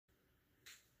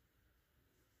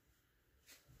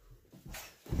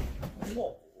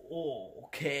Whoa. Oh,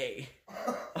 okay.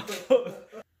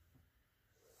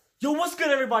 Yo, what's good,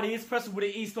 everybody? It's Preston with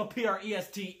an E, spelled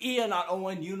P-R-E-S-T-E, and not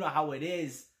O-N. You know how it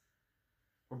is.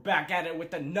 We're back at it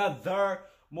with another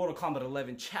Mortal Kombat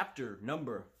 11 chapter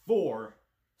number 4,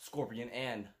 Scorpion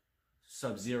and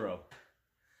Sub-Zero.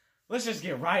 Let's just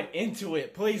get right into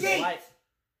it, please. Like,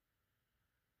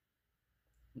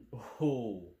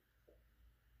 oh,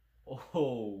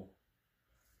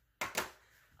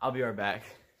 I'll be right back.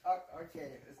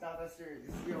 Okay, it's not that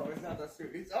serious. Yo, it's not that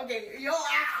serious. Okay, yo,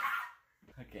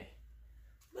 ah! Okay,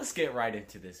 let's get right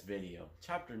into this video.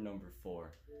 Chapter number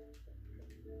 4.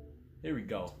 Here we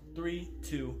go. 3,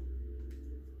 2.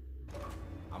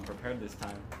 I'm prepared this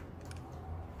time.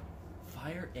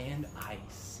 Fire and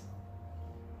ice.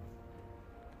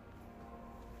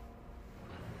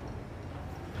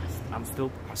 I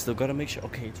still gotta make sure.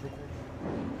 Okay, it's recording.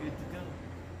 Good to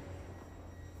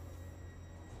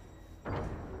go.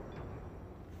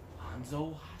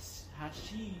 Hanzo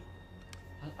Hasashi.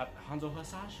 I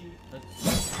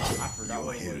forgot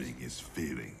what it was. Your hearing is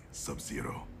failing,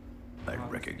 Sub-Zero. I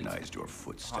recognized your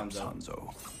footsteps,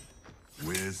 Hanzo.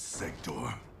 Where's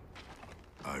Sektor?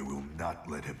 I will not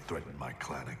let him threaten my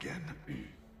clan again.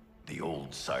 The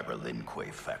old Cyber Lin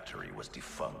Kuei factory was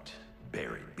defunct,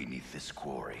 buried beneath this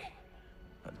quarry.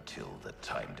 Until the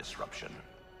time disruption.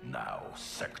 Now,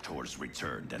 Sektor's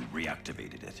returned and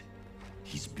reactivated it.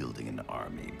 He's building an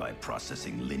army by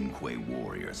processing Lin Kuei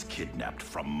warriors kidnapped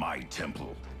from my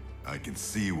temple. I can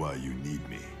see why you need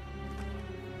me.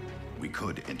 We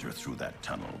could enter through that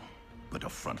tunnel, but a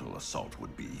frontal assault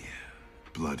would be...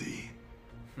 bloody.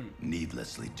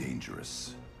 Needlessly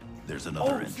dangerous. There's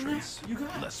another entrance,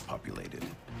 less populated.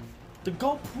 The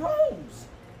GoPros!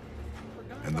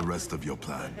 And the rest of your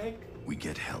plan? We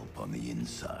get help on the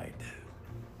inside.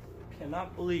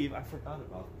 Cannot believe I forgot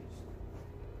about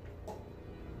this.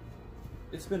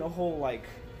 It's been a whole, like,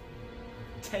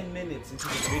 10 minutes into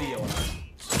the video.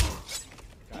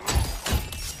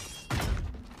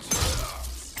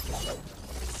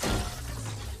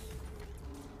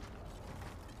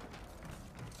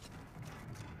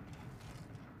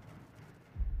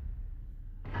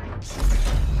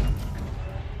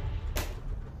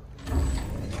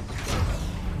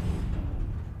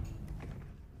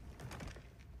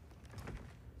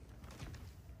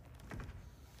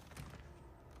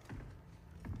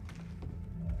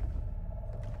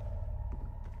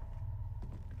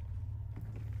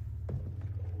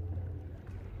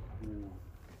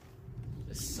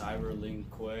 The Cyber Lin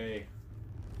Kuei.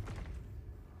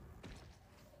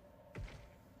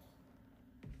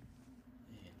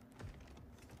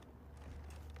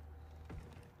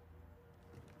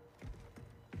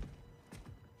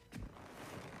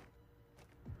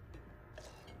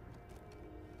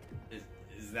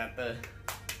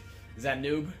 Is that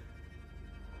noob?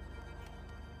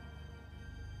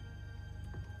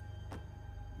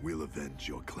 We'll avenge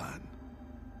your clan.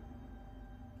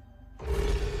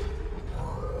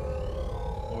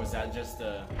 Or was that just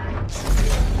a...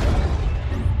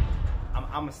 I'm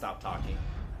gonna stop talking.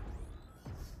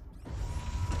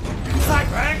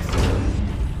 Cyrex!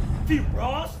 Pete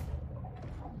Ross!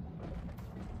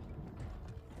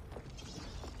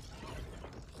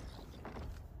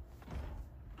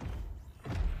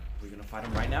 We're gonna fight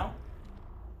him right now?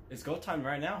 It's go time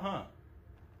right now, huh?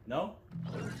 No?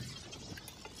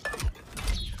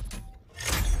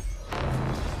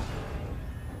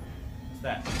 What's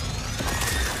that?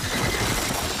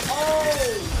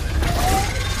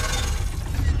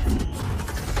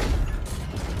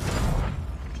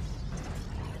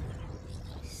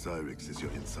 Cyrex is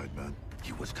your inside man.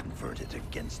 He was converted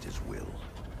against his will.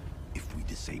 If we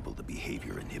disable the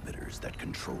behavior inhibitors that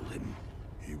control him,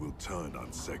 he will turn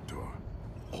on Sektor.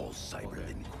 All Cyber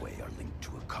Lin Kuei are linked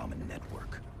to a common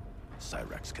network.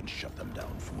 Cyrex can shut them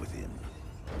down from within.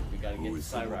 We gotta get to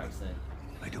Cyrex then.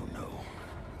 I don't know.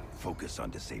 Focus on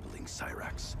disabling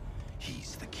Cyrex.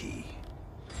 He's the key.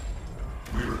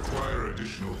 We require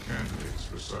additional candidates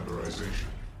for cyberization.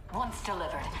 Once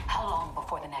delivered, how long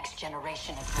before the next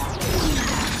generation is born?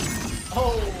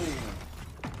 Oh!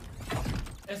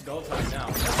 It's go time now.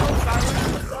 Let's go,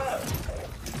 Cyrex. What's up?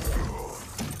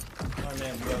 Oh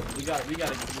man, we gotta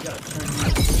turn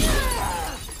these.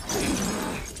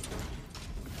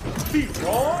 Beat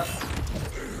Ross!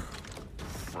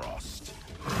 Frost.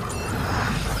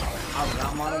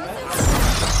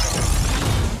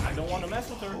 I don't want to mess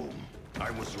with her.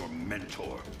 I was your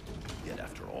mentor. Yet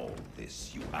after all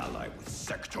this, you ally with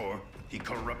Sektor. He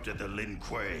corrupted the Lin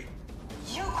Kuei.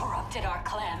 You corrupted our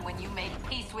clan when you made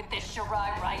peace with this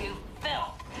Shirai Ryu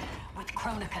filth. With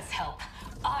Kronika's help,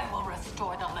 I will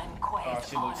restore the Lin Kuei's Oh,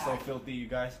 she looks so honor. filthy, you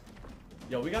guys.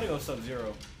 Yo, we gotta go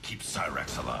Sub-Zero. Keep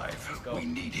Cyrax alive. go. We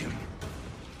need him.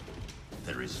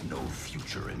 There is no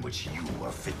future in which you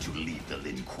are fit to lead the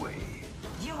Lin Kuei.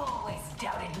 You always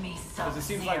doubted me, Because it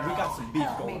seems like we got some beef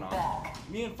going on.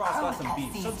 Me and Frost got some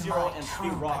beef. Sub-Zero and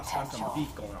Steve Ross got some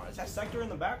beef going on. Is that Sektor in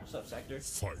the back? What's up, Sektor?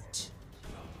 Fight.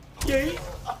 Yay!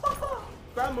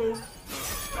 Grab move.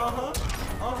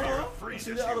 You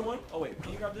see the other one? Oh wait,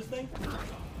 can you grab this thing?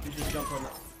 You just jump on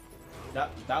that.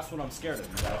 That's what I'm scared of,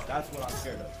 you guys. That's what I'm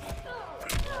scared of.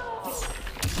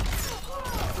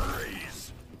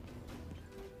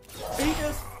 He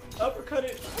just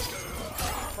uppercutted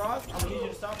Frost. I'm gonna need you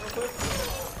to stop real quick.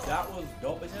 That was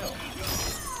dope as hell.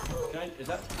 Is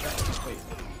that wait.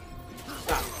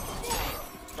 Stop.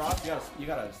 Frost, you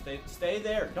gotta stay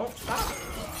there. Don't stop.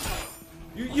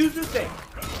 You use this thing.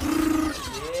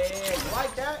 Yeah, you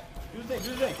like that? Do the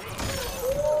thing.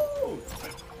 Woo!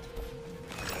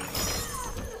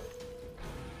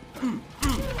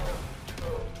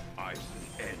 I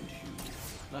end you.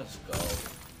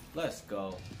 Let's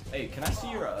go. Hey, can I see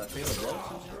your fatal blow,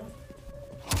 Sub-Zero?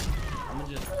 I'm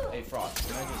gonna just. Hey, Frost,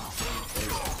 can I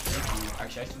just.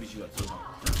 Actually, I squeeze you up too.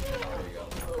 There you go.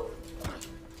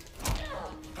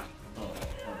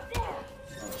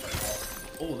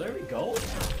 Oh, there we go.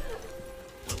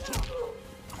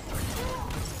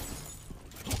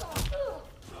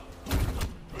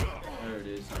 There it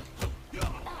is.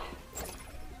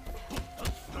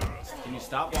 Can you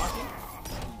stop blocking?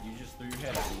 You just threw your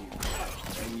head at me.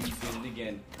 And you did it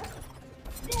again.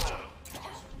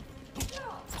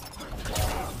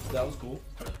 That was cool.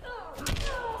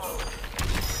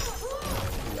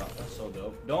 Yeah, that's so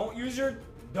dope. Don't use your...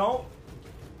 Don't...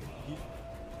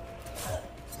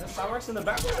 There's Cyrax in the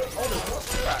background? Oh, there's more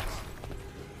Cyrax.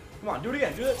 Come on, do it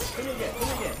again. Do it. Hit me again.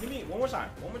 Hit me. One more time.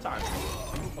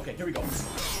 Okay, here we go.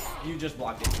 You just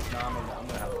blocked it. Nah, I'm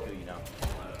gonna have to kill you now.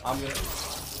 I'm gonna...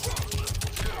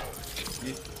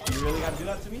 You really gotta do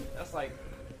that to me? That's like...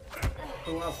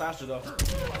 Put one out faster, though.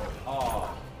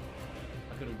 Oh.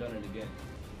 I could have done it again.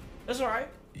 That's alright.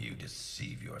 You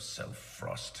deceive yourself,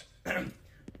 Frost. You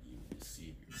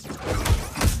deceive yourself.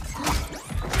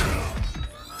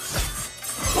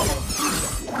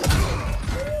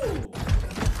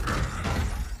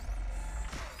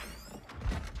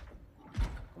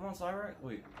 Come on, Cyrax.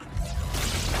 Wait.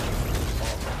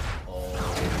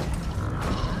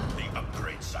 The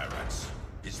upgrade, Cyrax.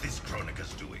 Is this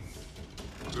Kronika's doing?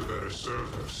 To better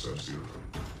serve her, Sub-Zero.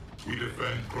 We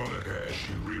defend Kronika as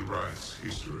she rewrites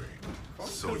history.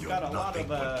 So He's you're got a lot nothing of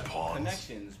but pawns.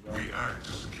 connections, bro. We act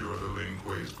to secure the Lin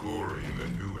Kuei's glory in the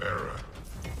new era.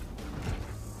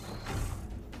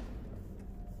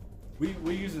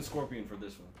 We're using Scorpion for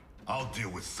this one. I'll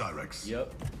deal with Cyrax.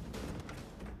 Yep.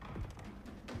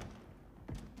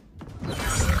 Come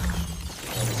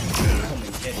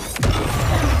and get it.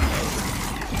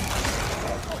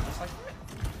 Oh, just like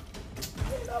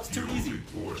that. That was too easy. You'll be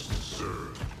forced to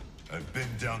serve. I've been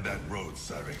down that road,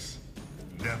 Cyrax.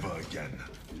 Never again.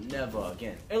 Never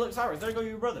again. Hey, look, Cyrax, there go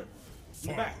your brother. In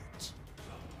the back.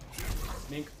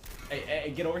 Mink.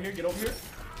 Hey, get over here, get over here.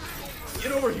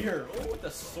 Get over here. Oh, with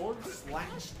the sword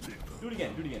slash. Do it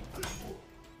again,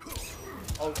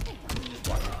 Oh, you just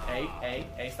blocked it.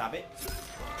 Hey, stop it.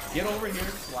 Get over here,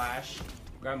 slash.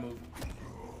 Grab move.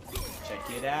 Check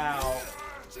it out.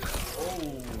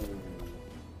 Oh.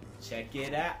 Check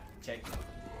it out. Check.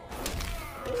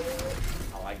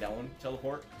 I like that one.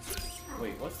 Teleport.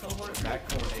 Wait, what's teleport? Back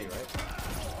forward A, right?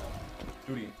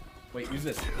 Do it again. Wait, use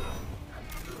this.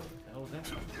 What the hell was that?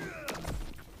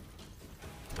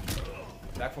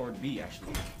 Back forward B,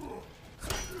 actually.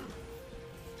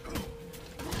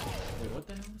 Wait, what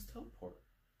the hell was teleport?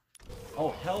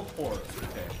 Oh, helport.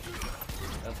 Okay.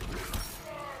 That's cool.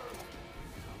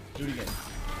 Do it again.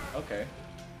 Okay.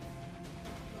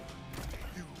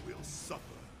 You will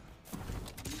suffer.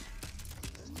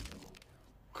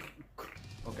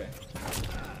 Okay.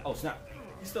 Oh, snap.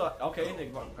 You still... Okay, they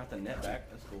got the net back.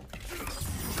 That's cool.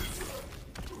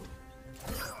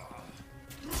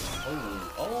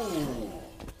 Oh.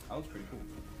 That was pretty cool.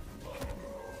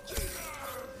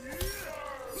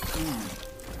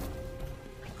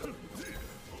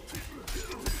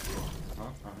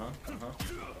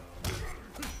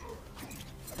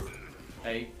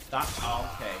 Hey, stop. Oh,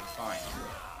 okay, fine.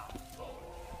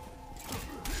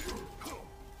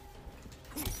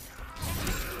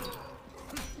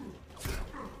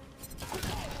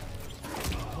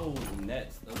 Oh,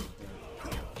 nets.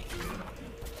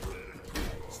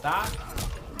 Stop.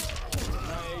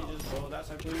 No, just roll that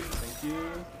side, please. Thank you.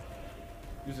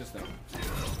 Use this thing.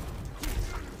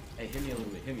 Hey, hit me a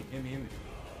little bit. Hit me.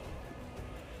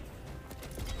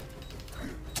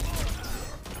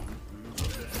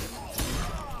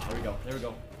 There we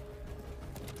go.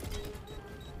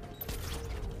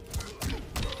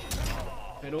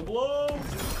 Fatal blow.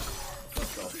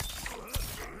 Let's go.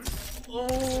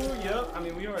 Oh, yep. I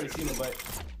mean, we already seen it, but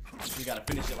we gotta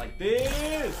finish it like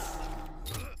this.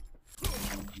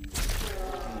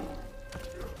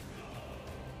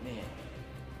 Man.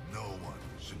 No one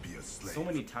should be a slave. So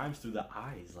many times through the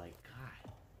eyes, like,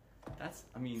 God. That's,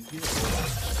 I mean, he's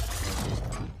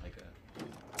like a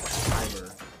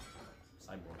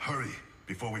cyborg. Hurry,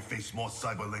 before we face more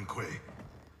Cyber Lin Kuei.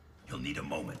 You'll need a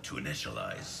moment to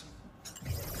initialize.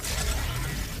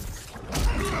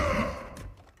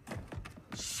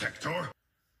 Sektor?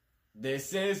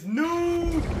 This is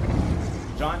new!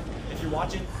 John, if you're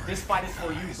watching, this fight is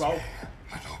for you, bro.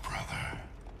 Little brother.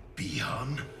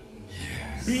 Bihan?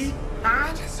 Yes.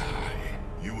 Bihan? It is I.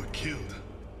 You were killed,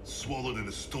 swallowed in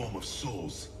a storm of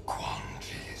souls. Quan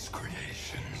Chi's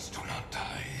creations do not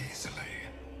die easily.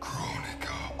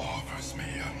 Kronika offers me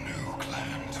a new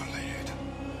clan to lead.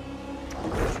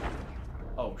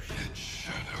 Oh, shit. Its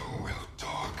shadow will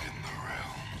darken the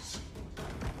realms.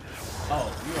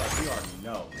 Oh, you already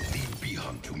know. Lead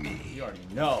Bihan to me. You already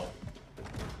know.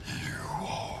 You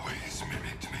always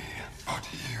mimicked me, but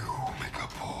you make a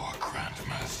poor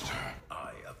grandmaster.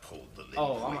 I uphold the Lin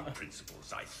Oh, Kuei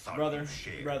principles I thought Brother, you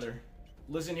shared. brother.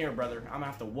 Listen here, brother. I'm gonna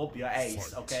have to whoop your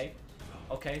ass, okay?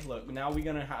 Okay, look, now we're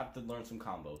gonna have to learn some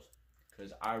combos.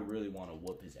 Because I really want to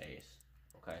whoop his ass.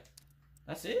 Okay?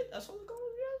 That's it? That's all the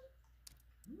combos he has?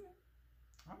 Yeah.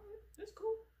 Alright, that's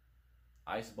cool.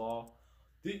 Ice ball.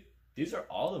 These are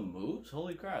all the moves?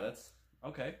 Holy crap, that's...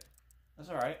 Okay. That's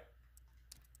alright.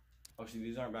 Oh, see,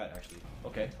 these aren't bad, actually.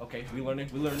 Okay, okay, we learning.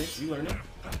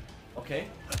 Okay.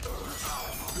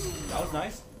 That was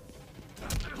nice.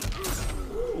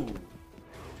 Ooh.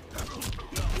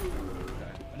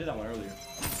 Okay, I did that one earlier.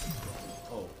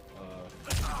 Oh,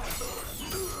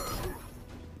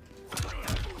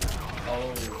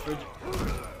 oh, fridge.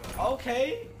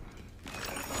 Okay.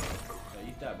 Yeah,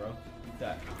 eat that, bro. Eat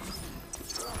that.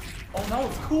 Oh, that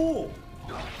was cool.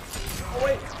 Oh,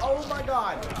 wait. Oh, my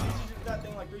God. You did that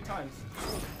thing like 3 times.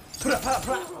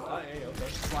 Oh, hey, okay.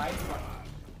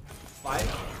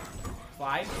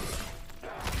 Slide.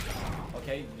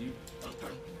 Okay, you.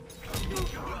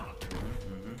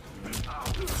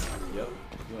 Yep.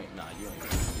 You ain't. Nah, you ain't.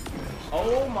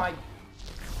 Oh, my.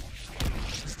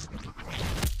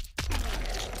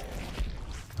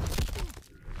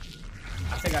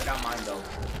 I think I got mine though.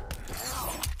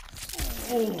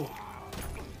 Ooh.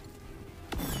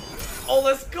 Oh,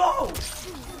 let's go!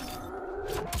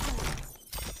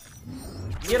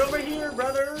 Get over here,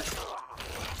 brother!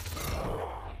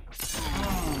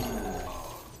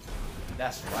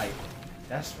 That's right.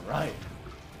 That's right.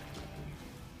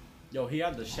 Yo, he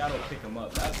had the shadow pick him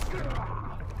up. That's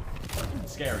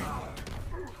scary.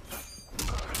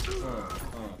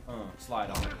 Slide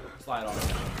on it. Slide on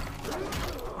it.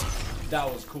 That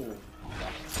was cool.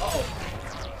 Uh-oh.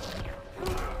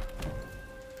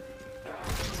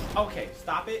 Okay,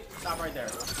 stop it. Stop right there.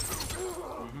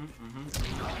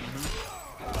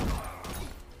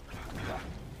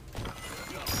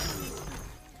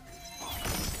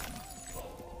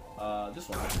 This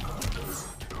one.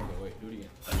 Okay, wait, do it again.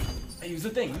 Hey, use the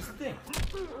thing. Use the thing.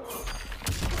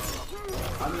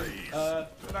 I'm gonna,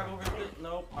 go back over here.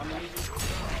 Nope, I'm gonna use it.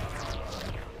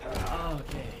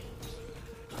 Okay.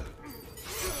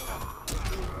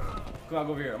 Come on,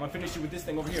 go over here. I'm gonna finish you with this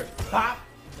thing over here. Pop!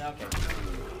 Okay.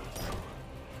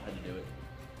 Had to do it.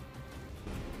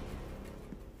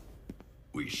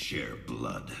 We share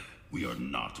blood. We are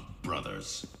not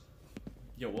brothers.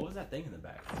 Yo, what was that thing in the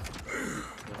back?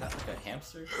 Was that like a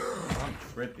hamster? I'm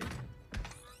tripping.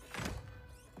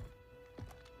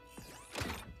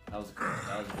 That was a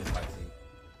good fight scene.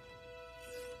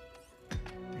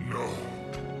 No.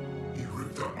 He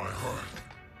ripped out my heart.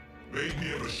 Made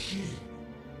me a machine.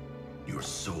 Your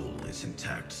soul is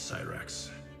intact,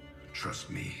 Cyrax. Trust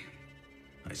me.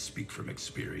 I speak from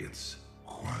experience.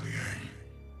 Kuan Yang.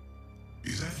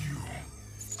 Is that you?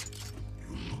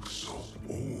 You look so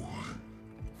old.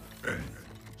 And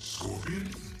Scorpion?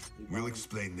 We'll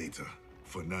explain later.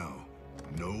 For now,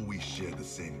 know we share the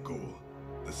same goal.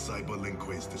 The Cyber Lin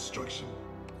Kuei's destruction.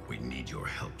 We need your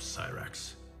help,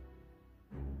 Cyrax.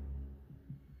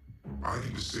 I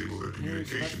can disable their Can you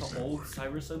expect communications the old network.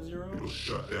 Cyber Sub-Zero? It'll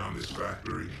shut down this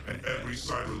factory and every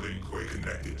Cyber Lin Kuei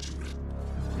connected to it.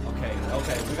 Okay,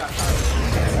 we got time.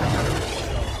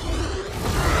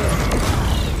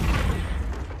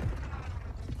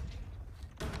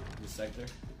 The Sektor?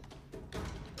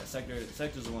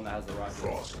 Sector's the one that has the rocket.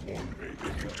 Frost warned me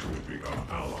that you two would become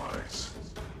allies.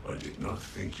 I did not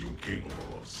think you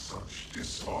capable of such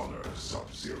dishonor,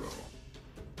 Sub-Zero.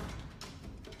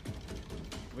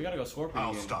 We gotta go Scorpion.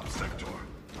 I'll again. stop Sektor.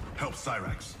 Help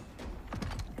Cyrax.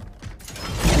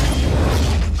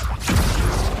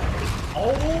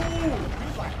 Oh!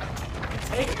 He's like,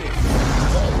 take this.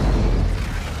 Oh.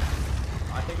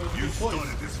 I think it was a You good choice.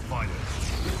 started this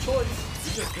violence. Good choice.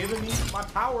 You're just giving me my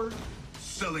power.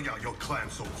 Selling out your clan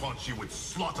so Quan Chi would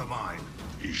slaughter mine.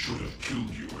 He should have killed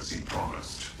you as he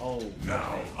promised. Oh,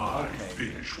 Now okay. I Okay.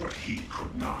 finish what he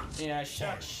could not. Yeah,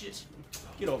 shit.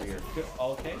 Get over here.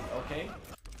 Okay.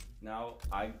 Now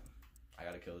I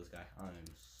gotta kill this guy. I'm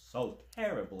so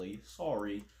terribly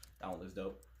sorry. That one looks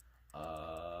dope.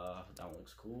 That one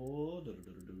looks cool.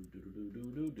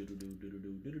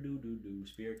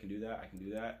 Spear can do that. I can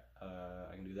do that.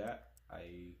 I can do that. I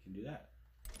can do that.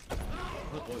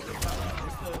 Look, what's that?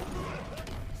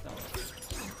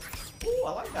 Ooh,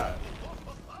 I like that.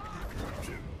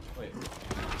 Wait.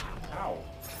 Ow.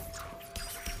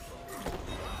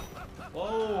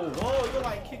 Whoa, you're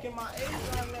like kicking my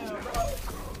ace right now, bro.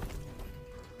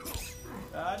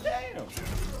 God damn.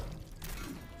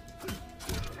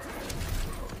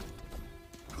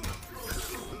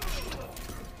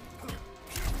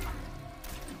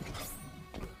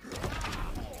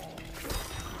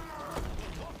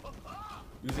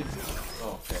 Use it.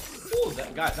 Oh, okay.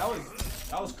 Ooh, guys, that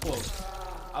was close.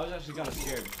 I was actually kind of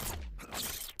scared.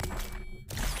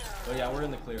 But yeah, we're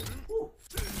in the clear. Woo.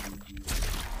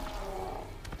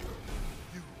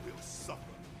 You will suffer.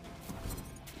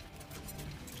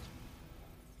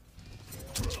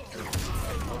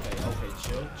 Okay,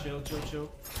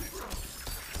 chill.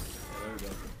 There we go.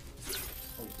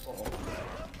 Oh.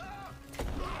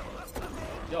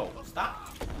 Yo,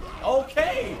 stop.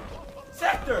 Okay!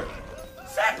 Sektor!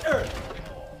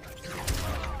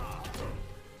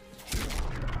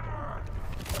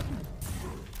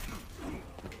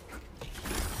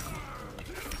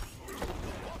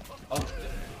 Oh,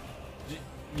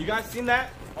 you guys seen that?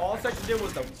 All Sektor did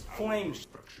was the flame,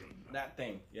 that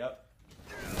thing. Yep.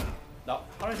 No,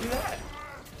 how did I do that?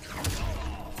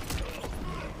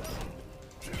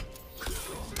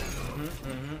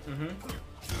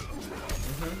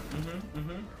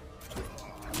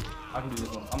 I can do this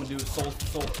one. I'm gonna do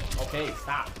soul. Okay,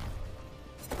 stop.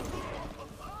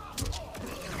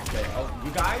 Okay, oh,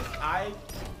 you guys,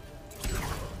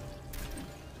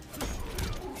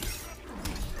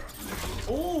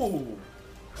 Ooh!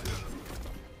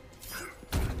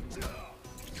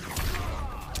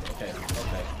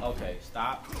 Okay,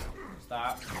 stop.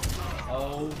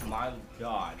 Oh my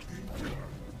god.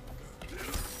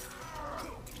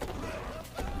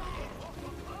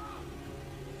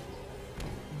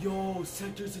 Yo,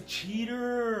 Sektor's a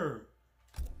cheater!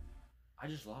 I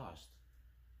just lost.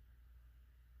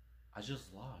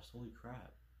 Holy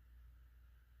crap.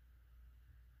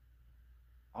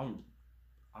 I'm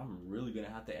really gonna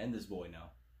have to end this boy now.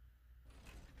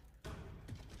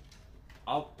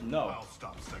 No. I'll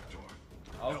stop Sektor.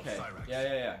 Okay. Help Cyrax.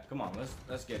 Yeah. Come on,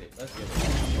 let's get it.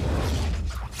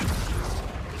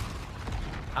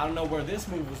 I don't know where this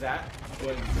move was at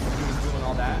when he was doing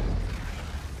all that.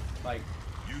 Like,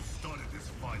 You started this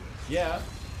violence. yeah.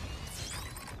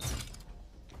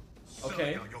 Selling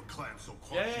Okay. out your clan so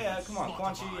Quan Chi Yeah. would Come on, slaughter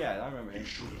Quan Chi. mine. Yeah, I remember He him.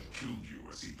 should have killed you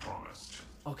as he promised.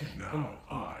 Okay. Now Come on.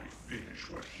 I finish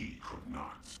what he could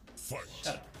not. Fight.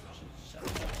 Shut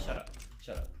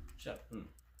up.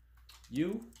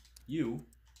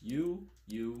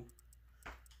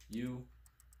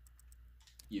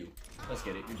 You. Let's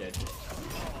get it. You're dead.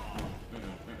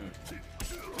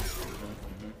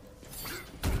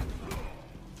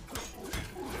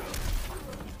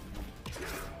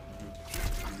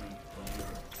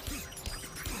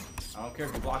 I don't care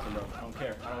if you're blocking, bro. I don't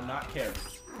care. I do not care.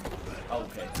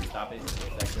 Okay, stop it.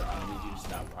 Sektor, I need you to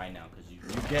stop right now, because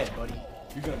you're dead, buddy.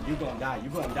 You're gonna die.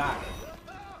 You're gonna die.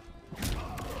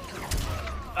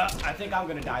 I think I'm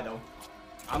gonna die though.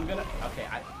 Okay,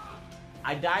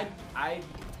 I died. I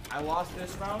lost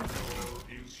this round.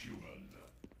 Inhuman.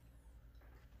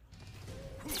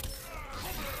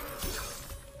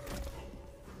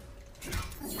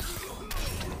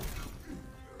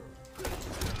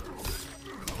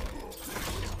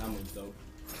 That move's dope.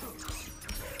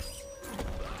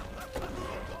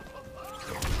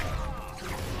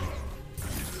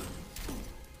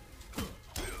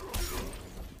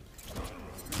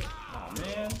 Oh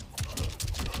man.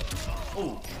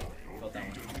 Oh, felt that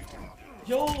one.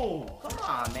 Yo, come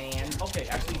on, man. Okay,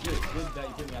 actually good. Good that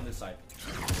you hit me on this side.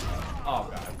 Oh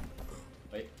god.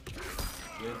 Wait.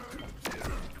 Good.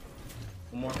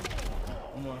 One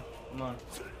more. Come on.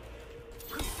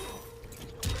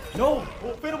 No!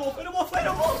 Oh, fittable!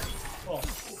 Oh.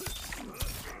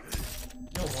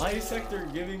 Yo, why is Sektor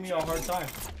giving me a hard time?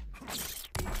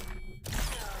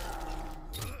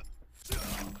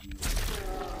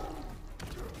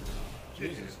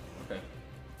 Jesus. Okay.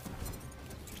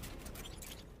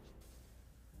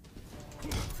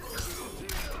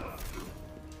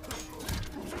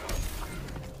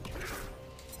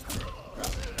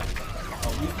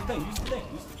 Oh, use the thing. Use the thing.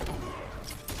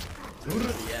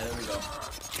 Yeah, there we go.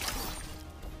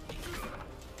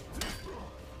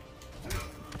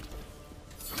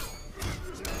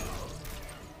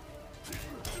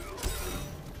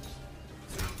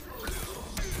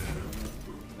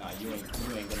 You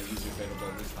ain't gonna use your fatal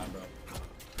blow this time, bro.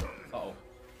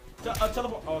 Uh-oh.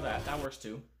 Teleport. Oh, that works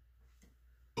too.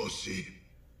 Bossy.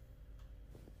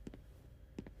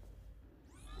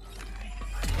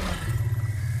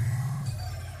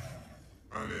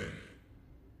 I'm in.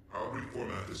 I'll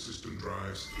reformat the system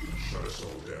drives and shut us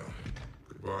all down.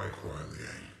 Goodbye, Kuai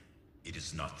Liang. It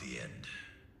is not the end.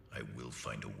 I will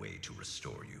find a way to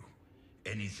restore you.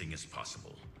 Anything is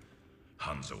possible.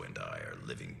 Hanzo and I are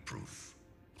living proof.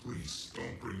 Please,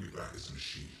 don't bring me back as a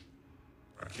machine.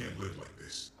 I can't live like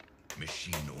this.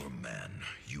 Machine or man,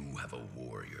 you have a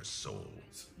warrior soul.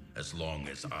 As long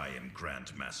as I am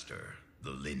Grand Master,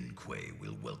 the Lin Kuei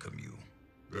will welcome you.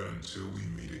 Then until we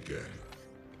meet again.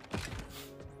 Good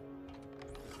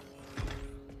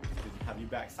to have you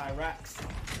back, Cyrax.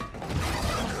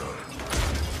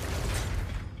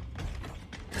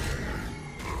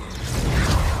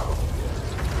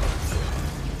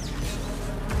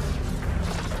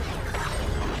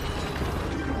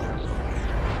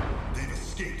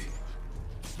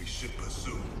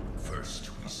 First,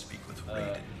 we speak with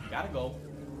Raiden. Gotta go.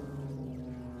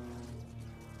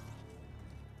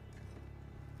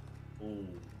 Ooh.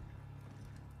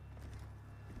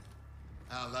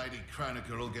 Our Lady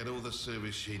Kronika will get all the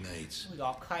service she needs. We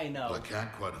got Kaino. But I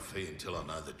can't quote a fee until I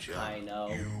know the job.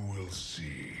 Kaino. You will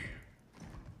see.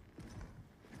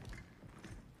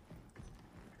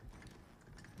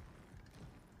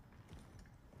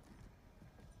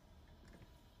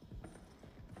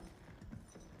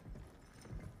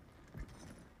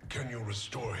 Can you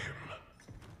restore him?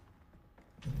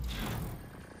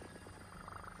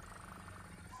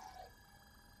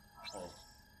 Oh.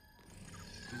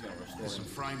 He's gonna restore There's some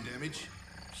him. frame damage.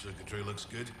 Circuitry looks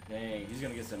good. Dang, he's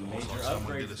gonna get some major Looks like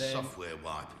someone did upgrades a then. software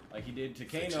wipe. Like he did to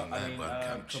Fixing Kano. that won't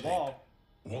come cheap. Cabal.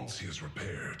 Once he is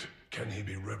repaired, can he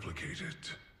be replicated?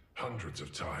 Hundreds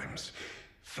of times.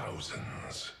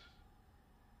 Thousands.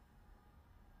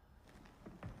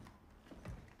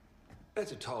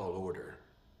 That's a tall order.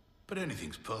 But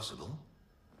anything's possible.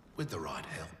 With the right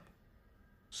help.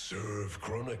 Serve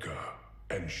Kronika,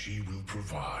 and she will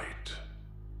provide.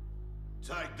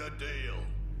 Take the deal.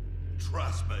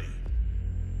 Trust me.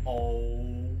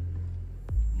 Oh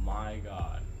my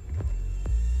god.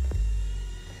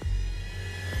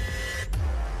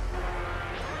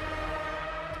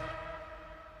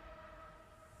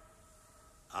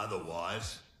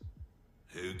 Otherwise,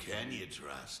 who can you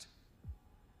trust?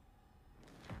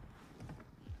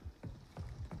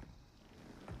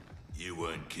 You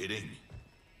weren't kidding.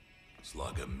 It's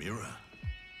like a mirror,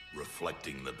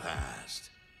 reflecting the past.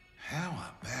 How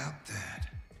about that?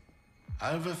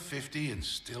 Over 50 and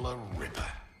still a ripper.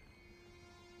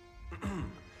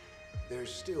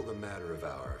 There's still the matter of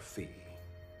our fee.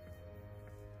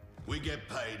 We get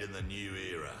paid in the new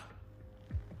era.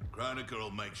 Kronika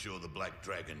will make sure the Black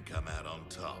Dragon come out on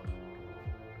top.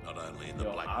 Not only in the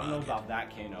black I don't know market, about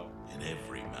that Kano. in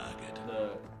every market.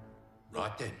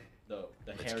 Right then, The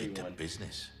let's hairy get to one.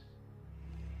 business.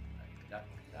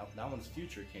 That one's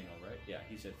future Kano, right? Yeah,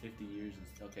 he said 50 years.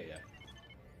 Okay, yeah.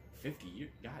 50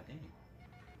 years? God dang.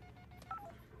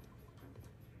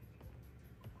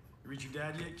 You reach your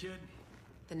dad yet, kid?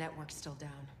 The network's still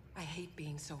down. I hate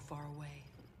being so far away.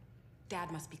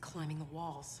 Dad must be climbing the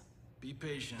walls. Be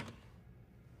patient.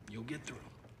 You'll get through.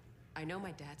 I know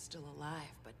my dad's still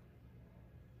alive, but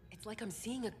it's like I'm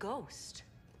seeing a ghost.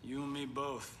 You and me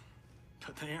both.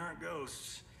 But they aren't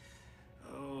ghosts.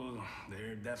 Oh,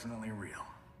 they're definitely real.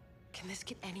 Can this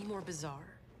get any more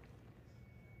bizarre?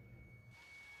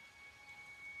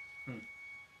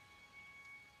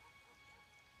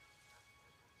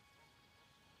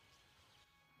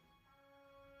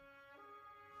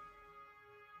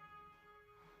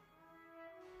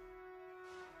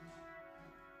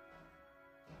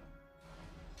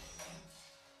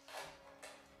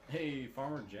 Hey,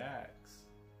 Farmer Jax.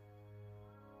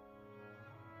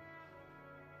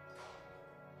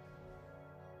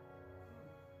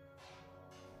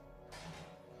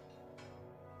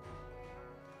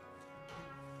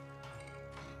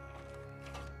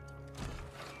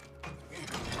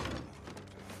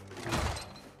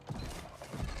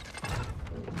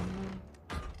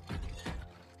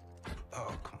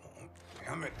 Oh, come on.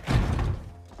 Damn it.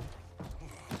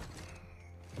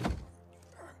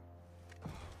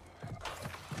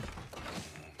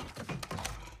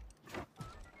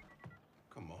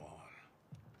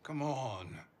 Come on.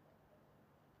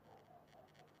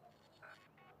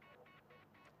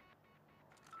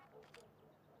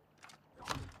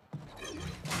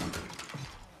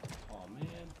 Oh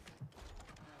man.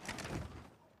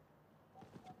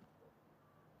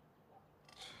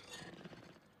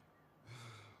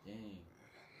 Dang.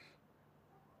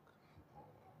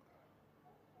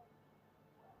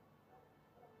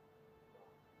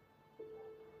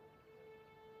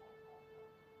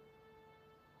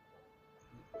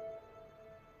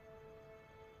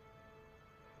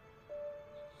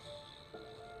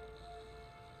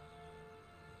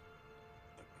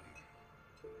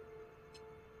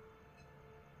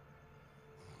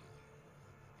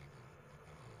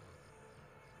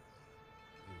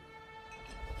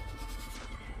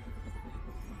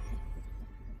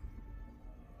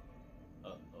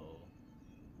 Uh-oh.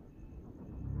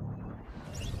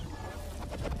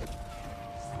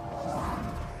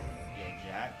 Yo,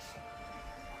 Jax.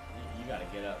 You gotta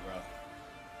get up, bro.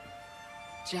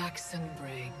 Jackson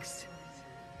Briggs.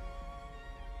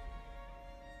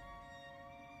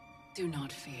 Do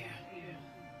not fear.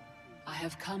 I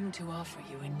have come to offer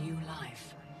you a new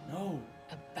life. No.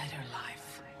 A better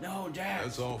life. No, Jax.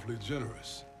 That's awfully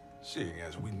generous, seeing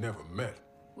as we never met.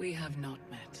 We have not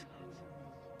met.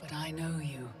 But I know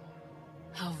you.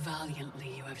 How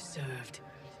valiantly you have served.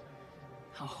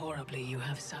 How horribly you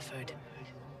have suffered.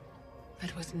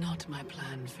 That was not my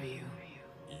plan for you.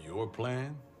 Your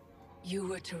plan? You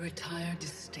were to retire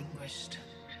distinguished,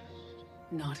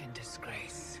 not in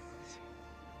disgrace.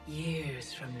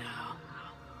 Years from now,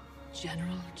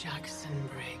 General Jackson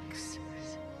Briggs.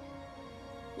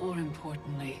 More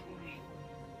importantly,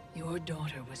 your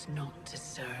daughter was not to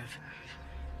serve,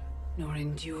 nor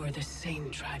endure the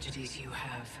same tragedies you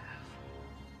have.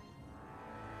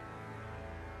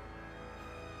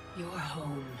 Your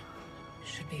home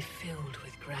should be filled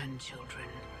with grandchildren.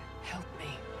 Help me,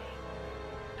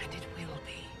 and it will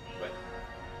be. Wait.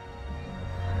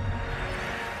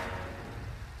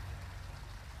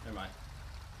 Never mind.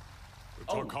 The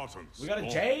Tarkatans. We got a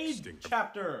all Jade stink.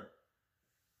 chapter.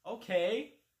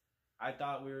 Okay. I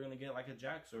thought we were gonna get like a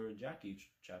Jax or a Jackie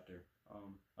chapter.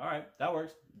 Alright, that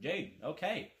works. Jade,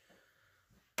 okay.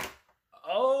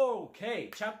 Okay,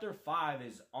 chapter 5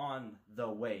 is on the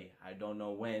way. I don't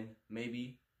know when,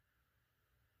 maybe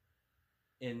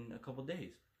in a couple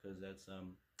days, because that's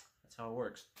how it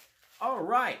works.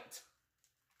 Alright.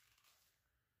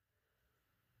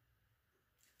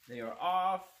 They are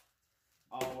off.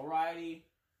 Alrighty.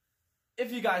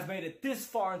 If you guys made it this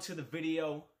far into the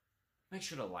video, make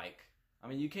sure to like. I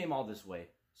mean, you came all this way,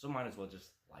 so might as well just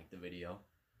like the video.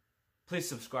 Please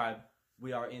subscribe.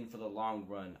 We are in for the long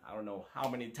run. I don't know how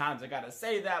many times I gotta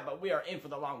say that, but we are in for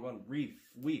the long run.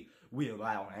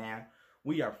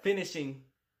 We are finishing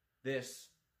this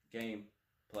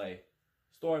gameplay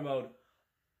story mode.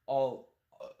 All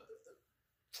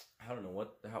I don't know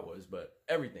what the hell it was, but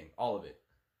everything, all of it.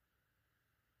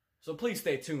 So please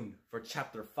stay tuned for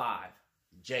chapter 5,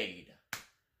 Jade.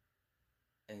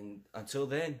 And until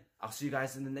then, I'll see you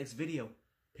guys in the next video.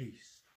 Peace.